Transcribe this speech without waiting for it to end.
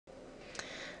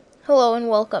Hello and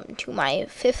welcome to my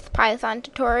 5th Python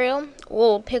tutorial.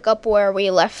 We'll pick up where we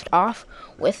left off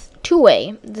with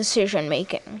two-way decision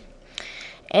making.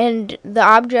 And the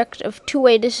object of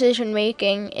two-way decision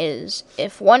making is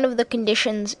if one of the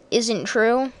conditions isn't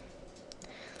true,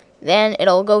 then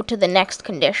it'll go to the next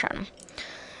condition.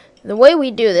 The way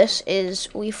we do this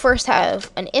is we first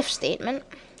have an if statement.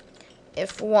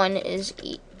 If 1 is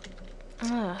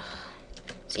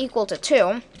equal to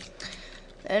 2,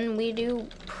 then we do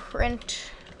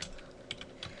print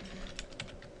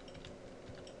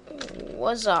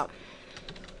what's up.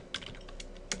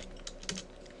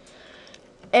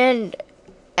 And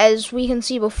as we can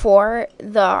see before,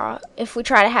 if we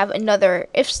try to have another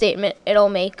if statement, it'll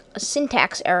make a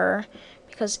syntax error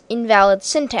because invalid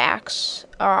syntax.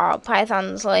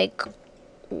 Python's like,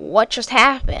 what just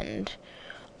happened?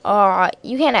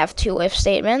 You can't have two if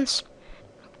statements.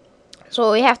 So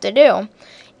what we have to do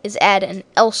is add an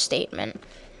else statement.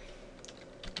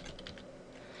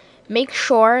 Make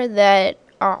sure that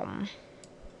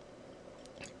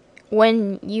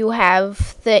when you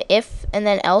have the if and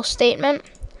then else statement,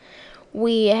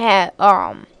 we have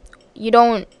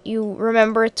you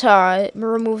remember to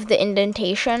remove the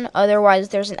indentation, otherwise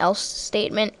there's an else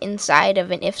statement inside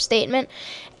of an if statement,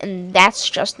 and that's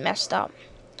just messed up.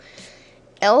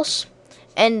 Else,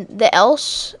 and the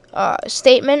else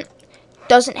statement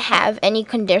doesn't have any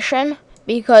condition,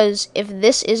 because if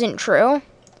this isn't true,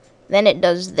 then it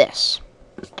does this.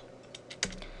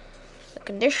 The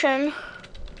condition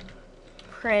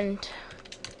print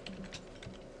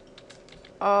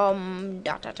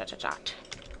dot.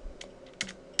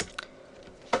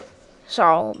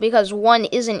 So because 1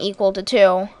 isn't equal to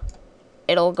 2,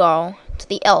 it'll go to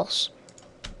the else.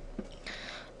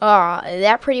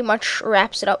 That pretty much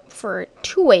wraps it up for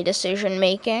two-way decision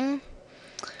making.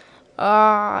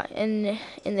 In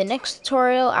the next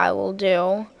tutorial, I will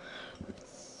do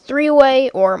three-way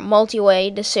or multi-way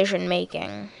decision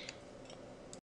making.